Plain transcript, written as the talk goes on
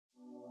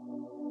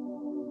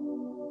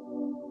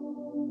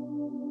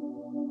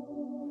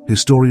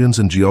Historians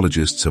and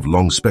geologists have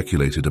long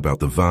speculated about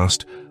the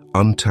vast,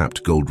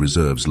 untapped gold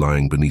reserves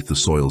lying beneath the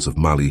soils of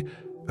Mali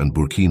and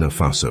Burkina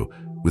Faso,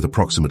 with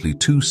approximately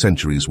 2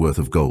 centuries worth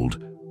of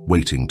gold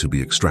waiting to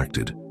be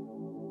extracted.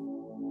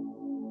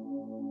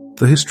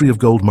 The history of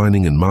gold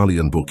mining in Mali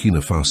and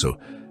Burkina Faso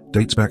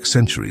dates back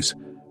centuries,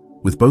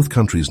 with both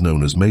countries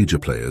known as major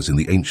players in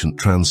the ancient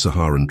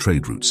trans-Saharan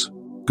trade routes.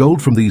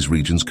 Gold from these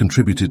regions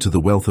contributed to the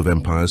wealth of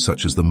empires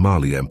such as the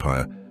Mali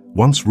Empire,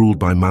 once ruled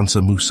by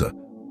Mansa Musa,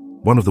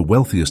 one of the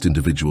wealthiest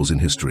individuals in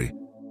history.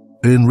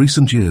 In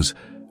recent years,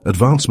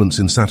 advancements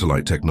in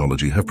satellite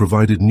technology have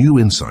provided new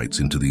insights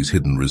into these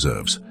hidden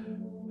reserves.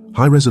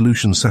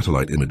 High-resolution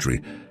satellite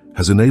imagery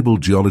has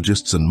enabled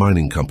geologists and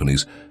mining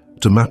companies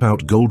to map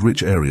out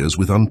gold-rich areas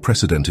with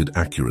unprecedented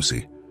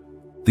accuracy.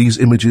 These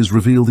images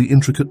reveal the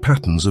intricate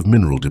patterns of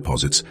mineral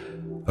deposits,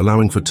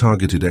 allowing for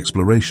targeted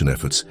exploration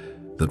efforts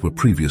that were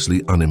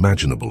previously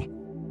unimaginable.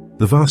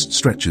 The vast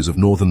stretches of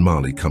northern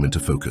Mali come into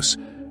focus,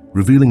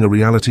 revealing a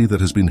reality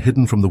that has been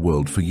hidden from the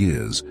world for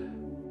years.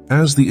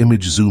 As the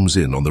image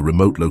zooms in on the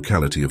remote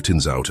locality of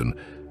Tinzaouten,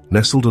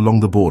 nestled along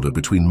the border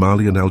between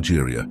Mali and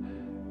Algeria,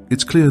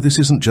 it's clear this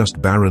isn't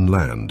just barren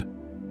land.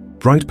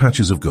 Bright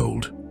patches of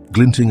gold,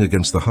 glinting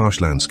against the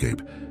harsh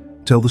landscape,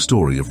 tell the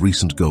story of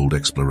recent gold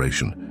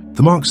exploration.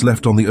 The marks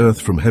left on the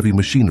earth from heavy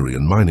machinery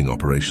and mining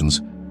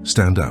operations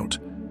stand out,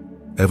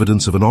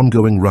 evidence of an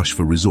ongoing rush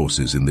for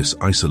resources in this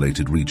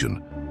isolated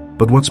region.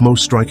 But what's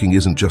most striking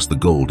isn't just the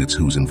gold, it's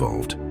who's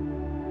involved.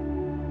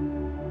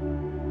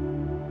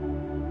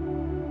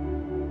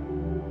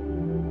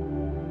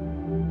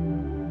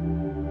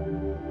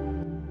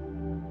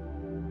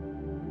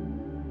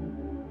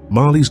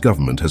 Mali's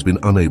government has been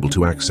unable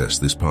to access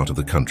this part of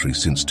the country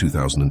since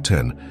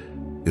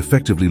 2010,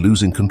 effectively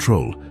losing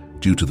control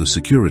due to the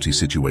security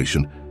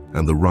situation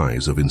and the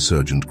rise of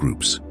insurgent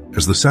groups.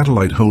 As the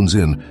satellite hones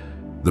in,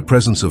 the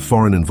presence of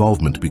foreign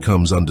involvement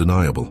becomes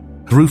undeniable.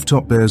 The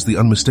rooftop bears the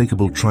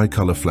unmistakable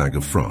tricolour flag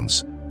of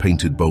France,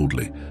 painted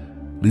boldly,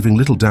 leaving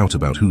little doubt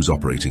about who's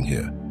operating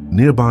here.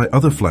 Nearby,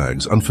 other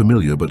flags,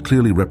 unfamiliar but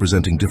clearly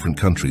representing different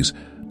countries,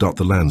 dot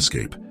the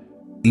landscape,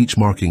 each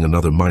marking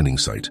another mining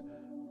site.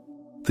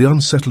 The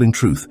unsettling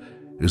truth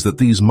is that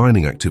these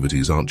mining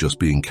activities aren't just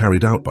being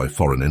carried out by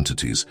foreign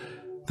entities,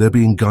 they're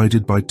being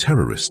guided by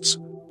terrorists.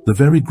 The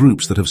very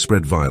groups that have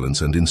spread violence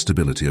and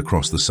instability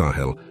across the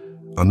Sahel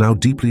are now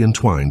deeply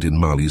entwined in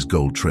Mali's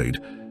gold trade,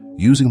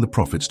 using the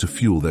profits to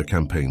fuel their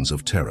campaigns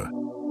of terror.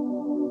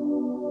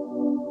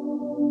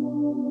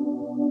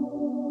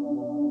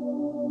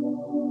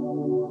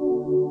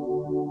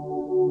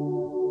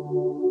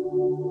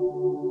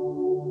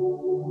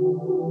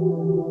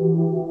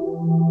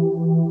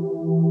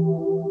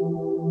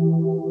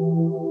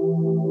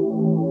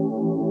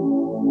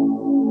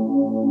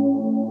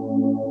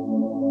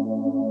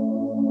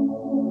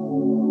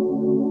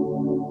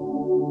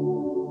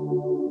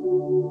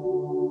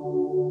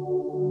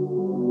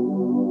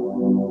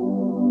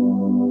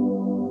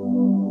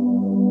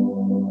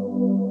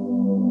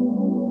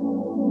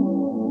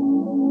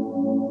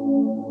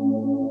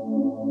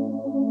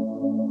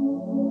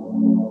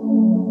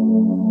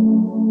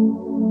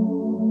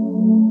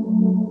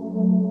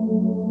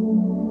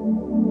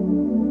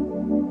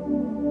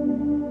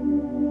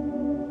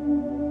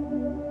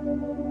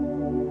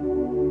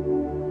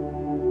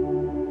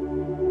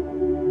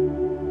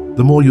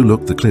 The more you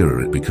look, the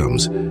clearer it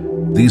becomes.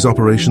 These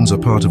operations are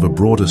part of a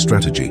broader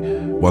strategy,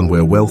 one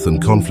where wealth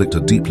and conflict are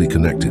deeply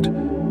connected.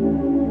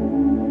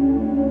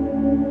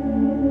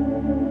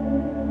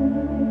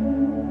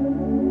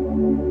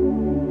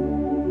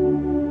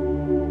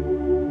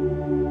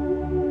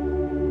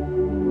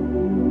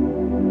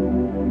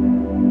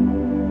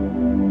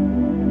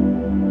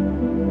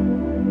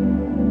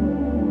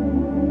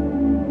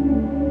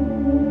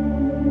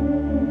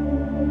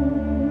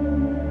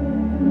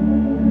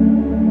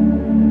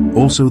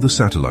 Also, the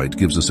satellite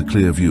gives us a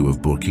clear view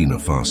of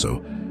Burkina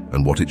Faso,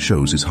 and what it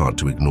shows is hard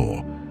to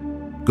ignore.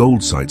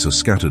 Gold sites are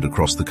scattered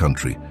across the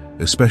country,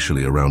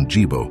 especially around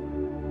Djibo.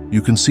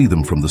 You can see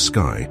them from the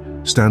sky,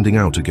 standing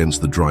out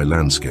against the dry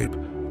landscape,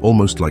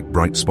 almost like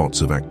bright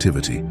spots of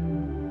activity.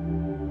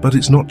 But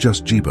it's not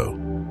just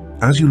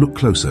Djibo. As you look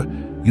closer,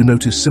 you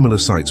notice similar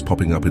sites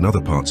popping up in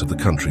other parts of the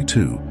country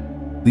too.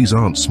 These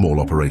aren't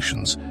small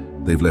operations.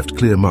 They've left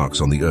clear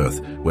marks on the earth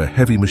where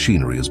heavy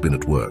machinery has been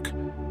at work.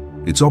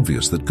 It's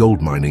obvious that gold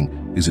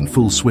mining is in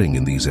full swing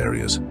in these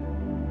areas.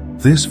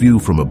 This view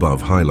from above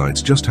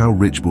highlights just how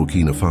rich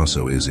Burkina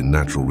Faso is in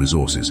natural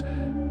resources,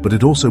 but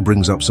it also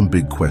brings up some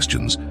big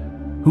questions.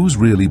 Who's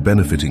really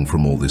benefiting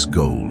from all this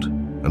gold?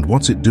 And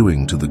what's it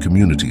doing to the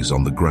communities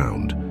on the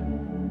ground?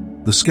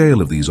 The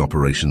scale of these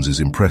operations is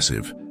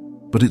impressive,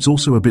 but it's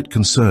also a bit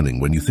concerning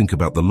when you think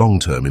about the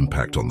long-term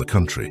impact on the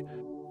country.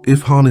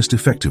 If harnessed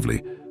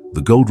effectively,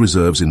 the gold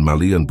reserves in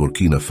Mali and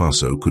Burkina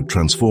Faso could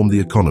transform the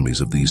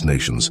economies of these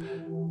nations,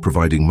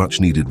 providing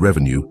much-needed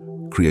revenue,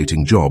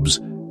 creating jobs,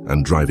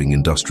 and driving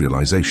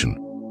industrialization.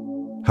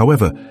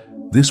 However,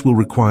 this will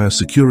require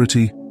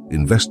security,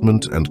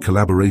 investment, and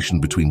collaboration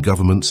between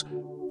governments,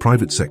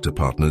 private sector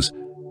partners,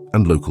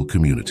 and local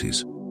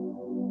communities.